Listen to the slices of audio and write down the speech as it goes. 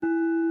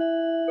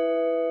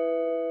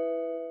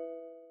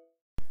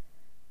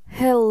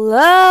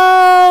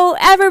Hello,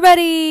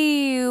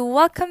 everybody!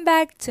 Welcome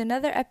back to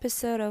another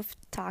episode of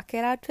Talk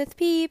It Out with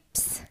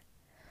Peeps.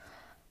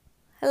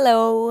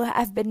 Hello,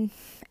 I've been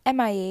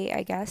MIA,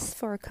 I guess,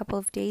 for a couple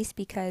of days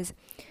because,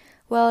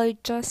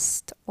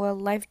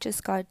 life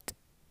just got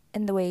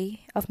in the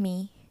way of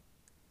me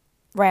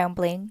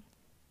rambling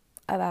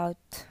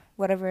about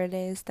whatever it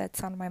is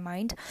that's on my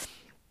mind.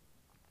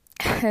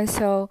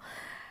 So,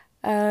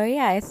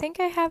 I think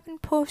I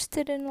haven't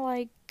posted in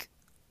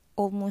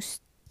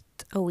almost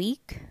a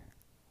week.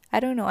 I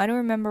don't know. I don't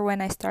remember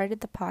when I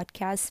started the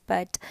podcast,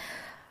 but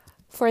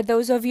for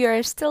those of you who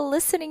are still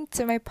listening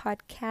to my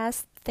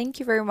podcast, thank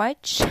you very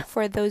much.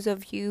 For those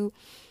of you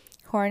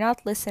who are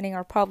not listening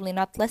or probably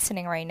not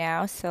listening right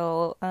now,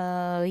 so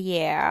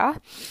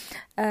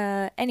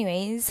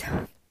anyways,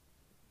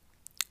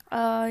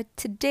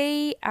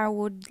 today I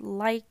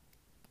want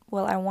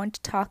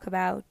to talk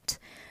about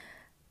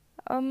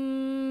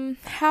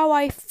how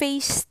I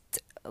faced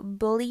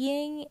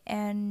bullying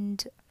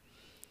and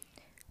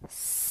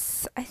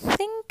I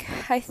think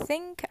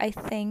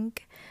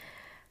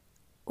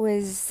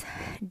was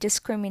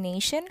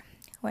discrimination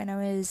when I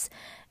was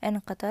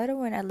in Qatar,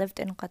 when I lived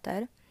in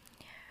Qatar.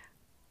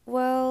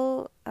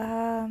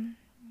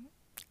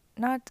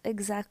 Not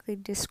exactly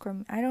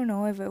I don't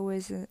know if it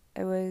was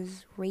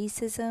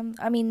racism.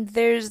 I mean,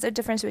 there's a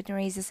difference between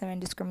racism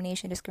and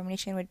discrimination.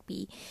 Discrimination would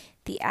be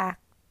the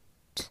act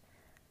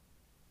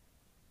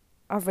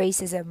of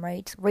racism,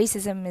 right?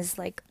 Racism is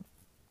like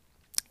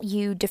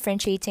you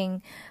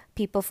differentiating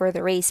people for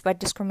the race, but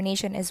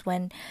discrimination is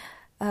when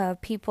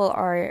people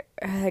are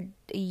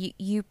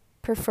you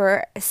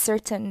prefer a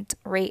certain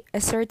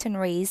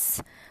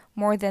race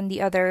more than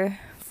the other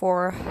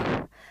for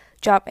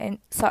job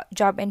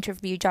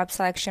interview, job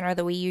selection, or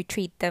the way you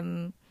treat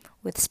them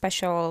with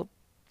special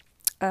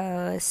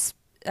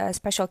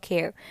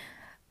care.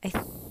 I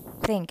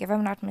think, if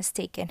I'm not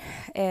mistaken.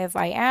 If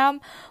I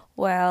am,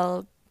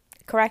 well,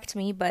 correct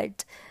me,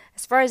 but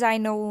as far as I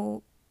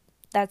know,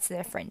 that's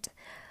different.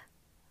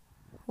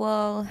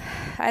 Well,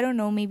 I don't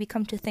know, maybe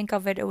come to think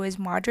of it, it was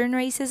modern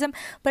racism,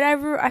 but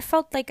I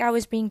felt like I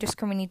was being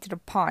discriminated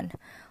upon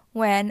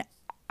when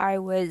I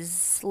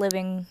was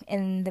living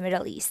in the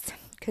Middle East.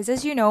 Because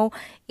as you know,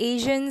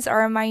 Asians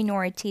are a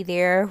minority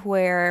there,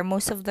 where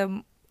most of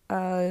them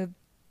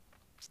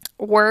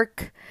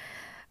work.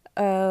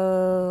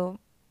 You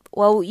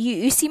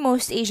see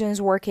most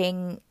Asians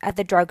working at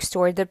the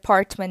drugstore,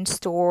 department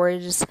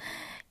stores,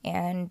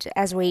 and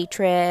as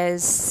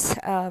waitress,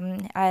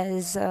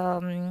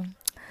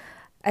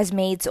 as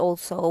maids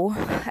also,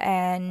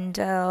 and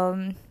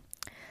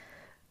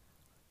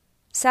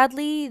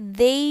sadly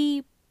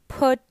they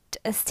put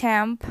a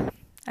stamp.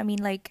 I mean,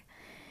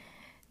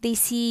 they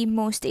see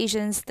most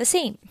Asians the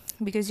same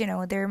because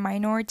they're a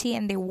minority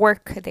and they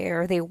work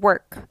there. They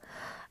work,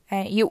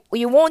 and you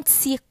won't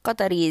see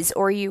Qataris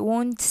or you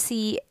won't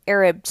see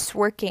Arabs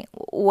working.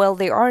 Well,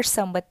 there are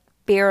some, but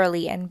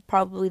barely, and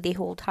probably they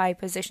hold high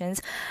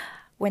positions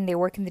when they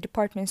work in the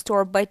department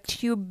store,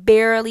 but you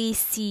barely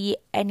see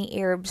any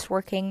Arabs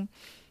working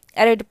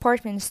at a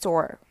department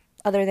store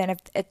other than if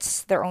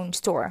it's their own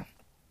store.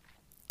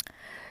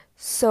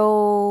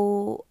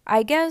 So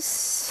I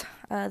guess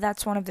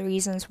that's one of the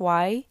reasons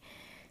why.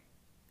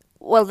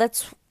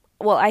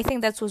 I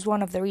think that was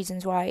one of the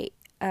reasons why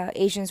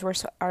Asians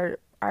are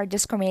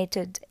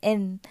discriminated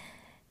in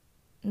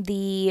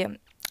the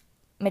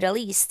Middle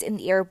East, in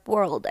the Arab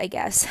world, I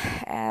guess.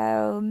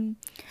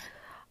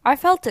 I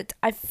felt it.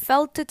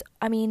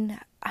 I mean,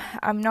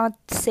 I'm not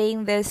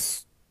saying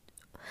this.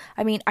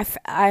 I mean,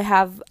 I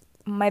have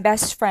my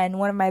best friend.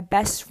 One of my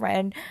best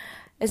friend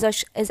is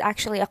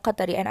actually a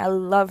Qatari, and I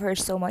love her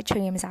so much. Her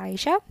name is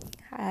Aisha.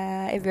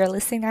 If you're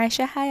listening,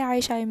 Aisha, hi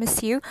Aisha, I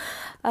miss you.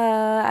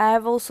 I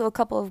have also a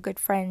couple of good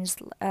friends.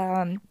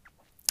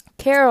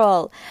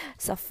 Carol,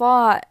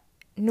 Safa,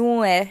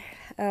 Noor,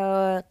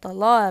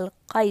 Talal,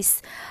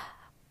 Qais,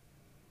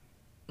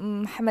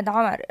 Muhammad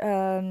Amar,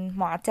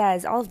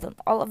 Mu'taz,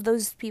 all of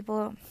those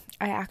people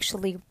I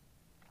actually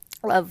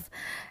love.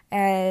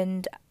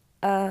 And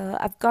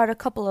I've got a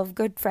couple of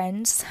good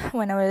friends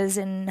when I was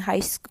in high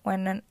school,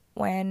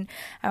 when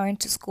I went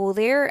to school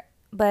there,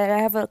 but I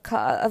have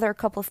other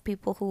couple of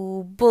people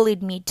who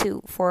bullied me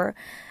too for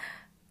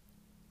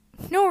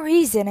no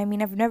reason. I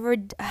mean,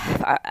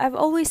 I've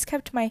always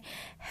kept my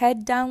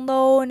head down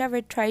low,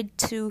 never tried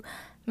to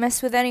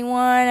mess with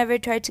anyone, never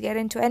tried to get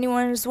into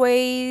anyone's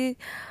way.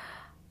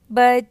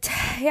 But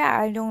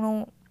yeah, I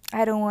don't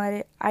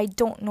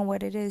know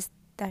what it is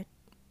that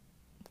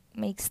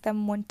makes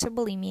them want to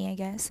bully me, I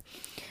guess.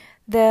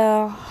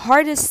 The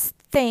hardest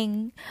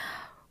thing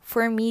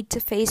for me to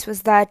face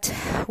was that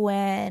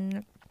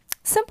when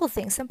simple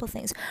things.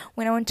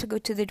 When I went to go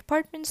to the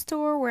department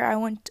store,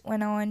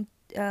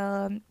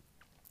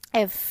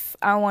 if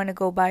I want to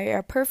go buy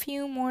a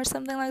perfume or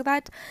something like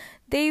that,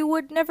 they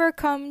would never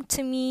come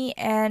to me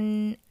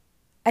and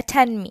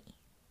attend me.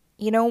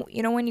 You know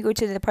when you go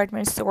to the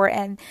department store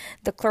and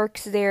the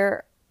clerks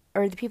there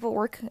or the people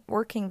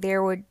working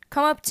there would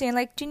come up to me and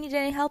like, do you need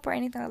any help or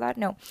anything like that?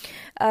 No.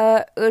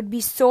 It would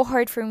be so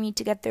hard for me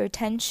to get their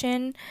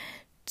attention.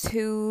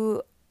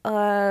 To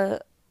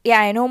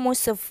yeah, I know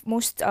most of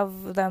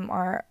them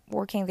are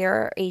working there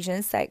are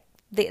Asians. Like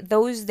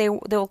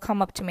they'll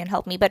come up to me and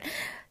help me. But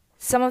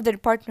some of the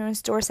department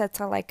stores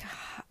that are like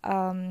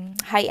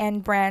high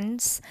end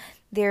brands,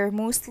 they're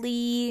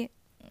mostly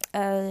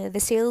the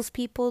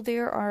salespeople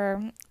there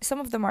are, some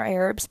of them are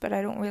Arabs, but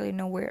I don't really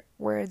know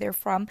where they're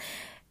from,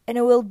 and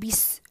it would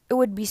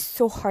be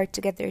so hard to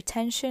get their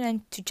attention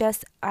and to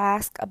just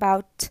ask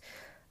about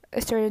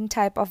a certain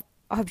type of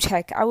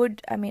object. I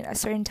mean, a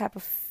certain type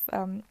of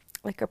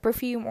like a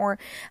perfume, or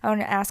I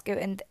want to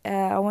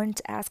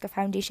ask a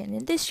foundation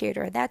in this shade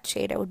or that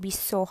shade. It would be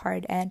so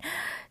hard, and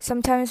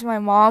sometimes my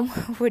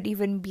mom would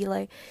even be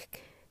like,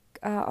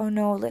 oh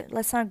no,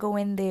 let's not go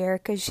in there,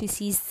 because she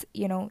sees,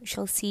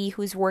 she'll see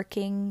who's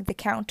working the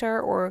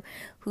counter or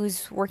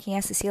who's working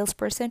as a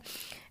salesperson,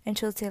 and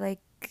she'll say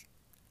like,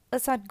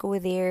 let's not go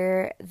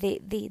there.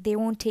 They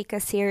won't take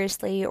us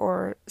seriously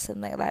or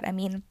something like that. I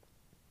mean,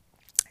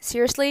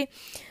 seriously,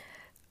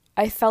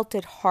 I felt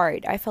it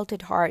hard.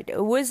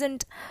 It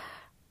wasn't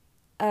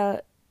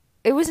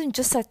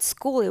just at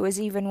school. It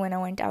was even when I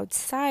went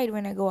outside,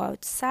 when I go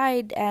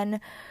outside, and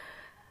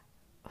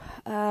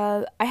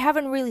I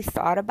haven't really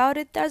thought about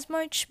it as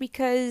much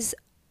because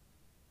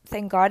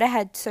thank God I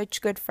had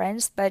such good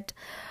friends, but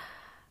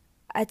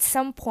at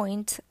some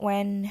point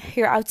when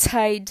you're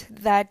outside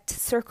that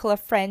circle of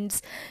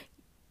friends,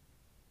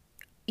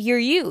 you're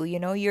you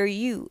in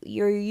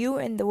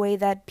the way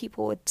that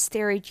people would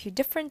stare at you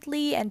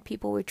differently and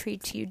people would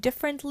treat you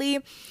differently.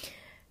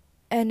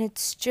 And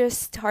it's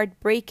just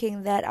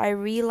heartbreaking that I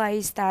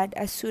realized that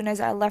as soon as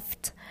I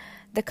left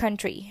the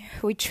country,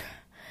 which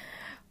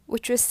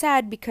was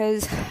sad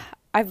because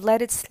I've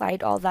let it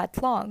slide all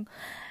that long.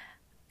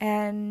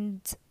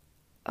 And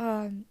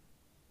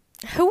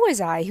who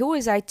was I? Who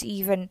was I to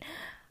even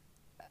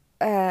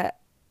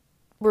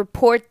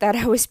report that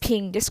I was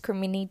being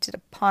discriminated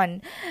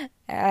upon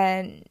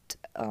and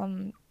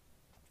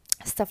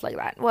stuff like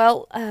that?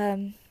 Well,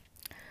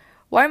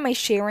 why am I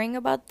sharing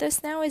about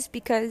this now is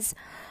because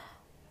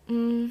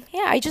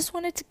yeah, I just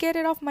wanted to get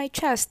it off my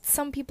chest.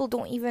 Some people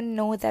don't even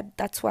know that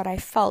that's what I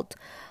felt.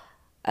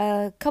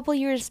 A couple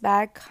years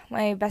back,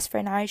 my best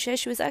friend Aisha,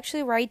 she was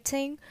actually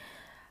writing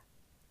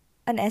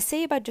an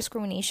essay about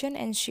discrimination,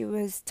 and she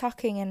was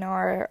talking in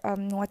our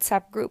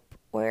WhatsApp group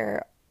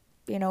where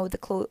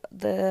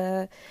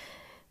the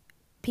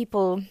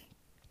people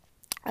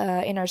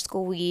in our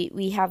school,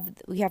 we have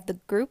the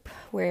group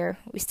where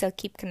we still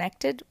keep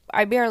connected.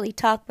 I barely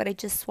talk, but I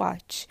just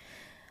watch.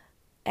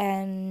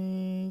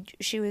 And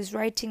she was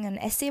writing an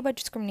essay about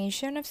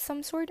discrimination of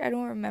some sort. I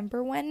don't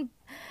remember when.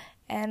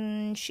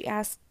 And she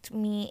asked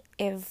me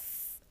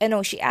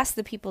she asked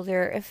the people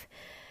there if,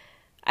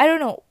 I don't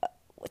know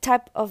what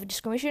type of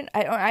discrimination.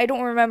 I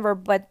don't remember.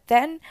 But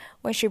then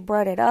when she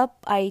brought it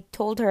up, I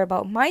told her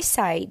about my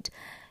side.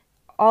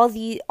 All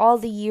the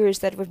years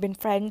that we've been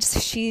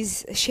friends, she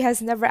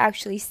has never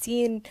actually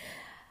seen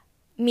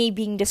me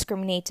being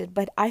discriminated,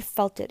 but I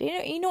felt it.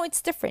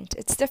 It's different.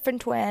 It's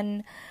different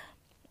when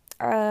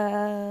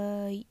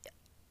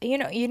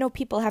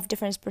people have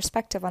different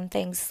perspective on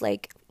things.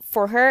 Like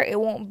for her, it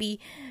won't be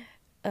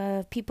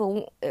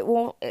it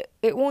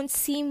won't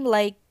seem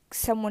like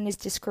someone is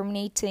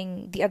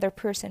discriminating the other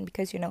person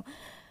because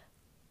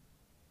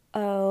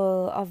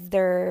of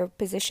their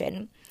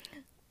position.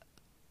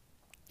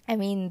 I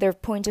mean, their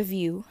point of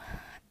view.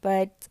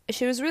 But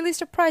she was really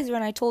surprised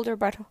when I told her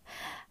about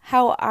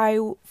how I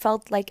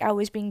felt like I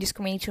was being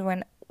discriminated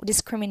when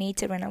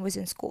I was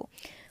in school.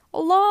 A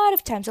lot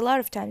of times,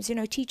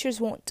 teachers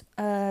won't,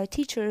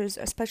 teachers,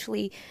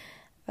 especially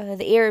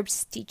the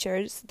Arabs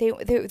teachers, they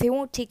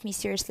won't take me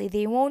seriously.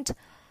 They won't,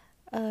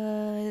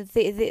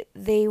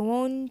 they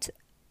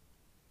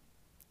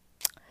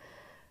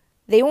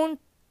won't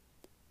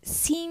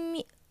see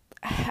me.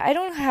 I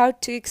don't know how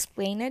to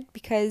explain it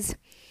because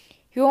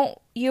you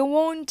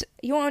won't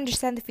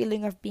understand the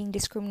feeling of being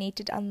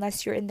discriminated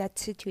unless you're in that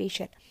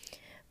situation.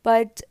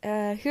 But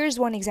here's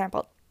one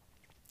example.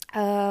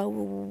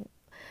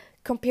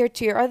 Compared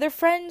to your other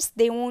friends,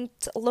 they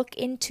won't look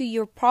into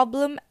your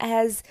problem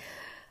as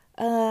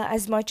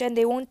much, and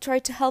they won't try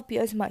to help you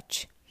as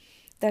much.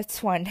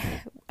 That's one.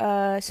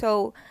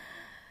 So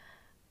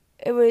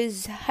it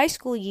was high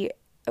school year.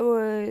 It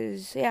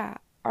was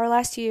our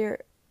last year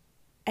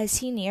as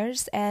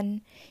seniors,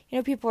 and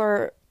people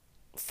are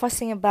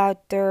fussing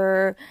about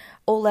their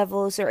O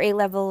levels or A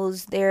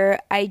levels, their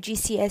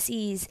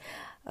IGCSEs,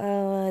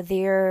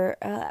 their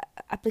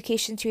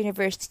application to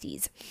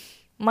universities.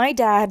 My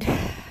dad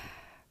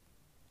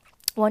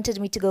wanted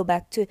me to go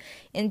back to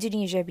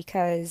Indonesia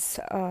because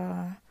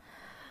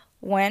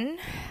when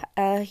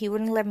he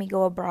wouldn't let me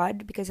go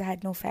abroad because I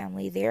had no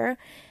family there,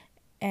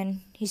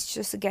 and he's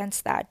just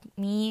against that.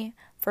 Me,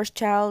 first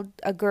child,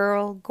 a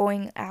girl,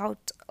 going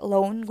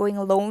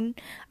alone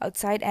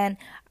outside, and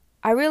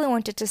I really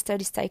wanted to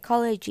study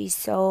psychology,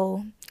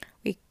 so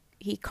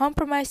he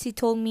compromised. He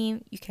told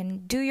me you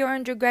can do your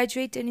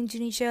undergraduate in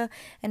Indonesia,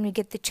 and we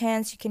get the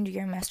chance you can do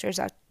your master's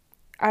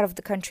out of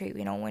the country,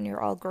 when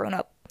you're all grown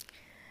up.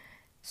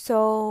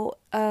 So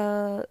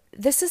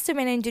the system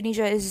in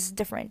Indonesia is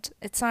different.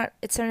 It's not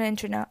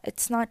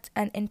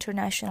an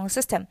international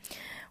system.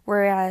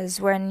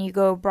 Whereas when you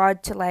go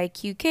abroad to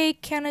like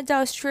UK, Canada,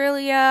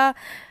 Australia,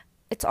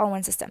 it's all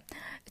one system.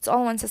 It's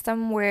all one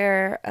system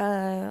where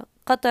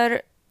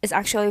Qatar is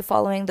actually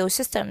following those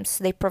systems.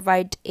 They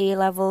provide A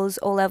levels,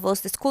 O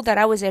levels. The school that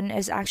I was in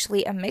is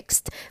actually a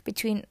mixed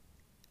between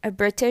a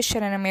British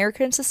and an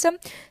American system.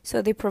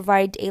 So they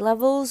provide A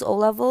levels, O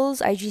levels,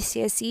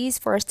 IGCSEs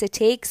for us to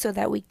take so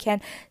that we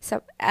can,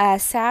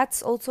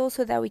 SATs also,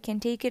 so that we can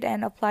take it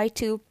and apply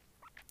to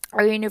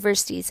our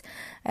universities.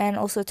 And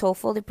also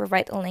TOEFL, they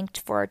provide a link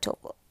for our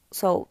TOEFL.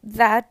 So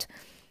that,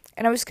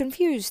 and I was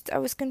confused. I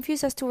was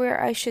confused as to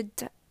where I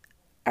should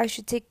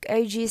take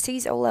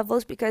IGCSEs, O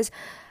levels, because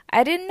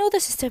I didn't know the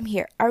system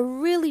here. I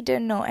really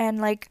didn't know.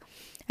 And I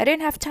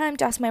didn't have time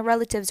to ask my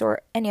relatives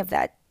or any of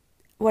that.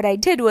 What I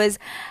did was,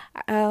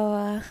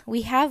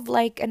 we have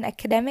an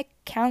academic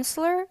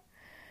counselor.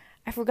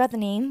 I forgot the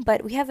name,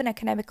 but we have an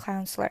academic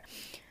counselor.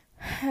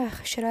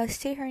 Should I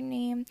say her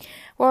name?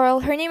 Well,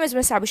 her name is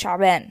Miss Abu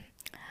Shaban.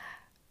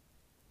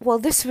 Well,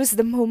 this was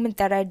the moment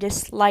that I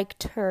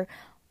disliked her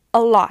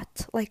a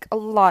lot. A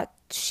lot.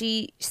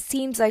 She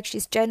seems like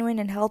she's genuine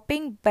and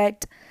helping,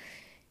 but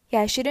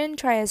yeah, she didn't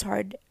try as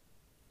hard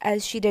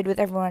as she did with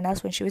everyone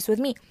else when she was with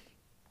me.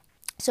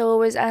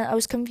 So I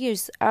was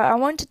confused. I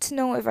wanted to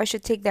know if I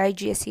should take the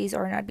IGCSEs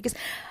or not, because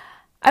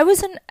I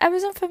wasn't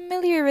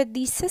familiar with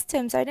these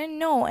systems. I didn't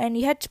know, and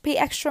you had to pay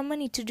extra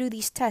money to do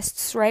these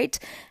tests, right?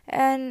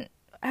 And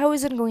I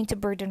wasn't going to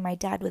burden my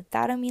dad with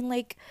that. I mean,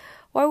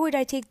 why would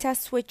I take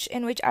tests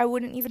in which I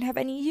wouldn't even have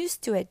any use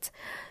to it?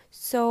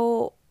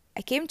 So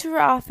I came to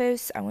her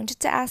office. I wanted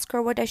to ask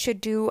her what I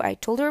should do. I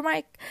told her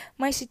my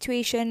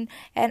situation,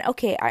 and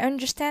okay, I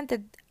understand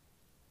that.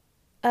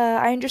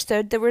 I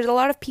understood there was a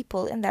lot of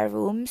people in that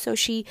room, so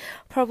she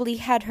probably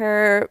had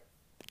her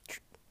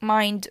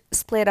mind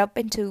split up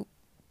into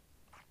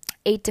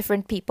 8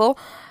 different people.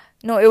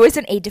 No, it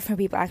wasn't 8 different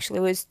people, actually.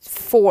 It was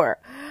 4.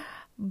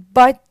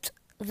 But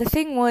the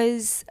thing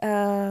was,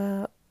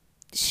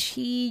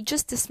 she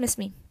just dismissed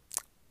me.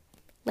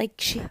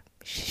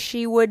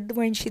 She would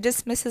when she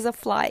dismisses a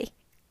fly.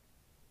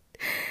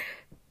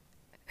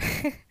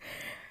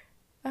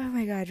 Oh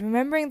my god,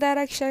 remembering that,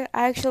 I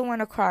actually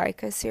want to cry,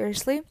 because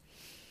seriously,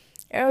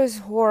 it was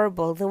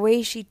horrible. The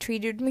way she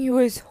treated me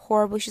was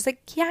horrible. She's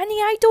like,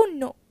 Yani, I don't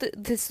know.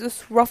 This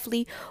is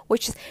roughly,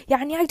 which is,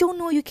 Yani, I don't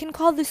know. You can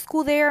call the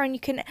school there and you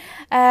can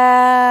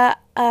ask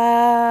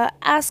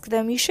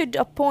them. You should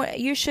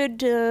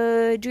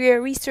do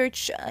your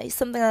research,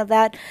 something like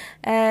that.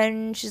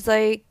 And she's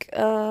like,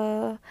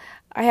 I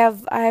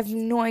have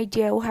no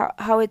idea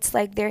how it's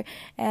like there,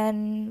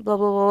 and blah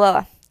blah blah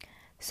blah.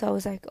 So I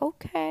was like,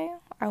 okay.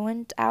 I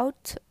went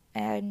out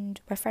and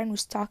my friend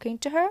was talking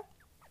to her.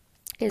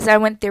 Because I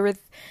went there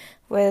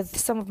with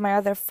some of my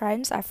other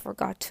friends. I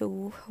forgot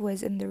who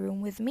was in the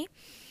room with me.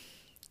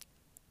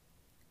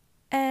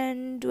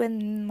 And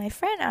when my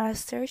friend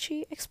asked her,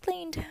 she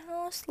explained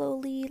how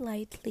slowly,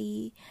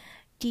 lightly,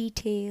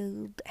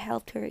 detailed,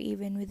 helped her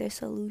even with a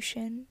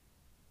solution.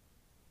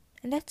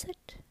 And that's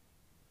it.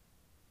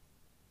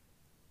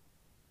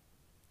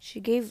 She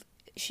gave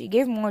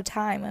more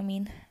time. I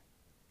mean,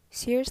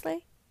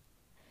 seriously?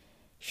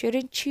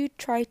 Shouldn't you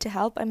try to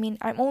help? I mean,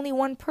 I'm only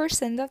one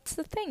person. That's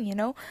the thing,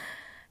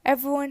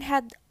 Everyone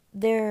had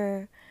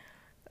their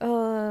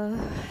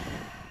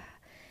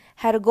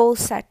had a goal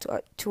set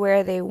to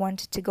where they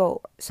wanted to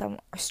go. Some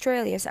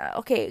Australia's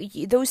okay.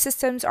 Those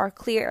systems are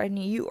clear, and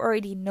you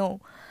already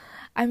know.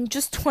 I'm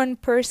just one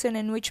person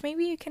in which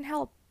maybe you can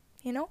help.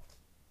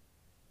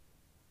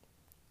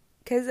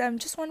 Because I'm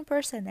just one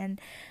person, and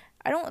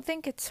I don't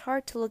think it's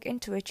hard to look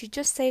into it. You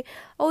just say,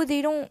 "Oh,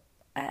 they don't."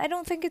 I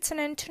don't think it's an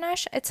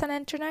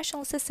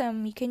international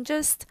system. You can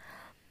just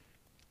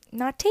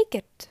not take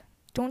it.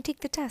 Don't take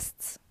the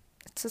tests.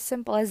 It's as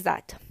simple as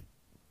that.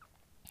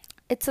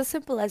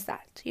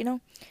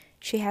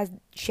 She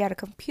had a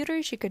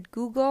computer, she could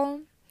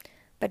Google,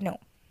 but no.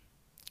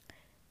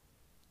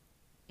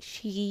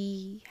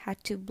 She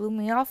had to blow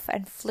me off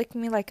and flick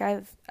me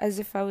as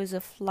if I was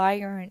a fly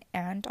or an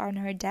ant on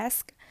her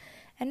desk,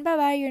 and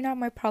bye-bye, you're not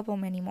my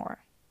problem anymore.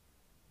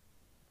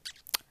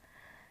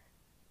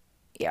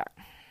 Yeah,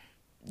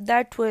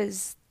 that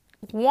was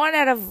 1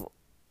 out of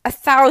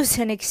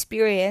 1,000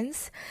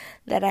 experience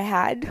that I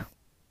had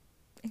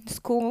in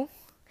school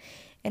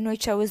in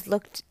which I was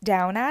looked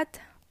down at.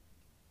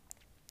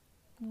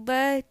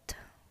 But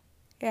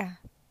yeah,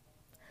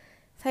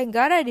 thank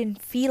God I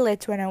didn't feel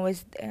it when I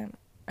was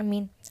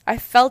I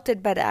felt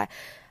it, but I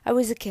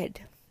was a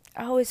kid.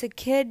 I was a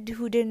kid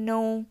who didn't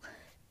know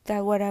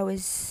that what I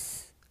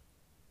was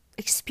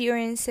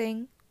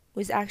experiencing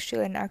was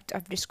actually an act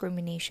of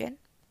discrimination,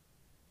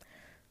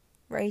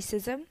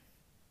 racism,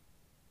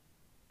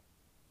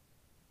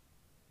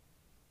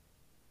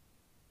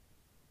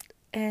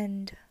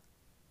 and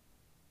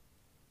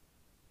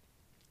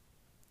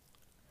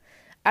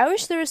I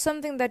wish there was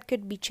something that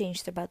could be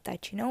changed about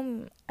that, you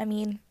know? I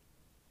mean,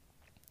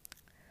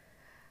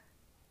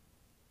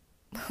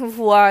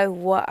 why?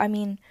 I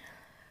mean,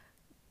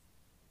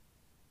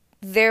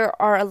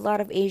 there are a lot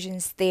of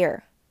Asians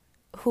there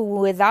who,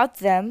 without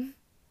them,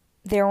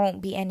 there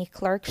won't be any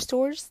Clark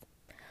stores,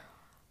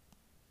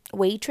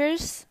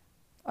 waiters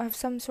of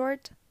some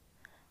sort,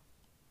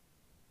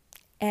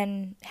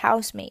 and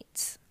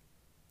housemates.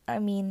 I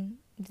mean,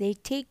 they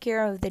take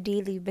care of the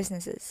daily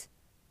businesses.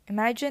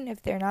 Imagine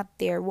if they're not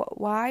there.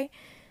 Why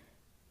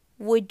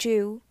would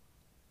you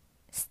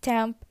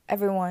stamp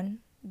everyone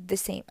the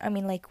same? I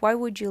mean, like, why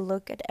would you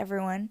look at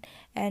everyone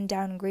and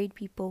downgrade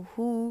people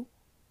who,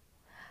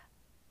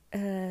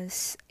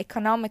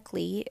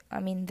 economically, I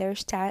mean, their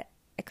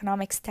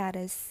economic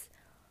status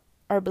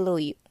are below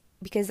you?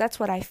 Because that's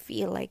what I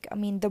feel like. I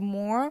mean, the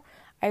more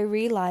I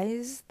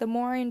realize, the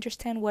more I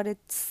understand what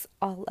it's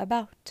all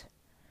about.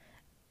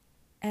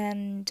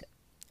 And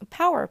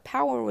power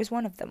was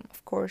one of them,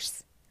 of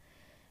course.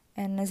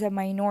 And as a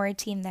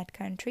minority in that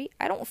country,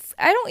 I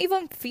don't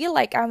even feel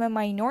like I'm a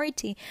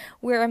minority.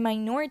 We're a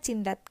minority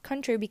in that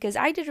country because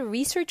I did a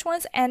research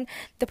once, and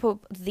the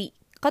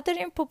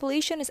Qatari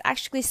population is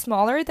actually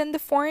smaller than the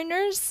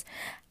foreigners.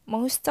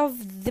 Most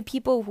of the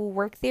people who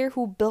work there,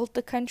 who built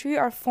the country,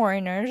 are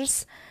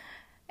foreigners,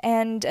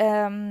 and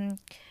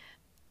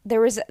there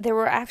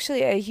were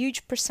actually a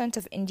huge percent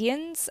of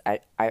Indians.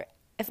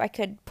 If I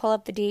could pull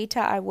up the data,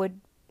 I would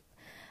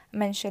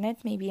mention it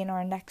maybe in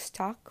our next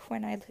talk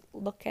when I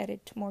look at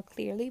it more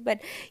clearly. But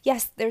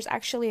yes, there was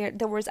actually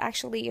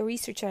a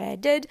research that I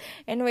did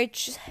in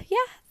which,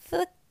 yeah,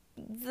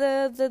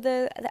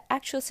 the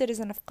actual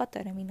citizen of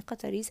Qatar, I mean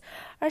Qataris,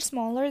 are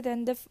smaller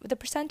than the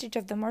percentage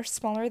of them are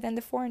smaller than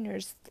the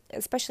foreigners,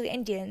 especially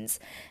Indians.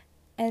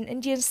 And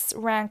Indians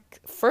rank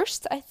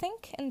first, I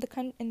think, in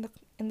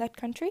that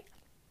country.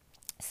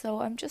 So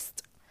I'm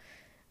just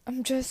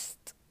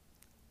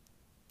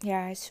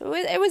yeah. So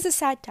it was a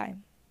sad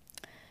time.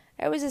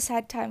 It was a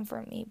sad time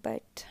for me,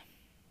 but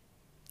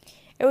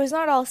it was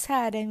not all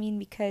sad. I mean,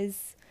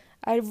 because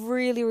I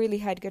really, really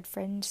had good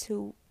friends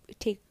who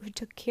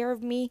took care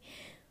of me,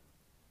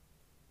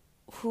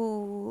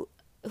 who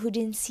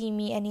didn't see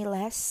me any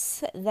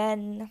less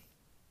than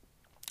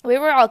we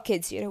were all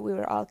kids. You know, we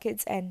were all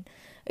kids, and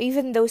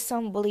even though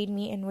some bullied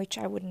me, in which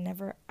I would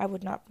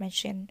not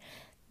mention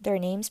their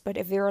names, but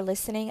if they were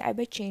listening, I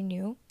bet you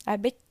knew. I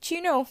bet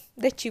you know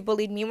that you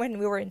bullied me when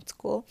we were in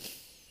school.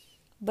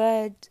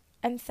 But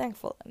I'm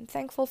thankful. I'm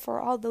thankful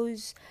for all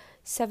those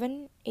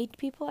 7, 8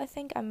 people I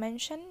think I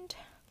mentioned.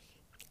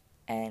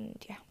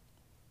 And yeah.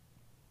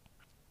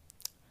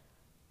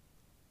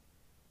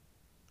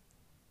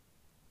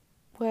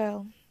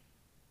 Well,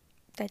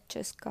 that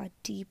just got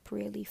deep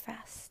really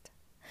fast.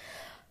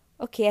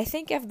 Okay, I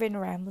think I've been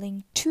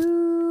rambling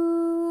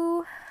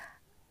too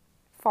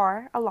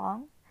far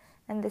along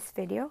in this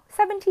video.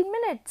 17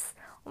 minutes!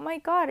 Oh my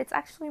god, it's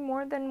actually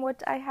more than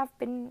what I have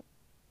been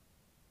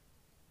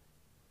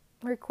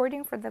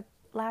recording for the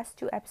last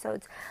 2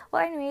 episodes.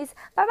 Well, anyways,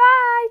 bye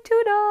bye,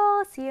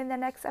 toodles! See you in the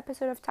next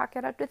episode of Talk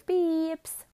It Out with Beeps.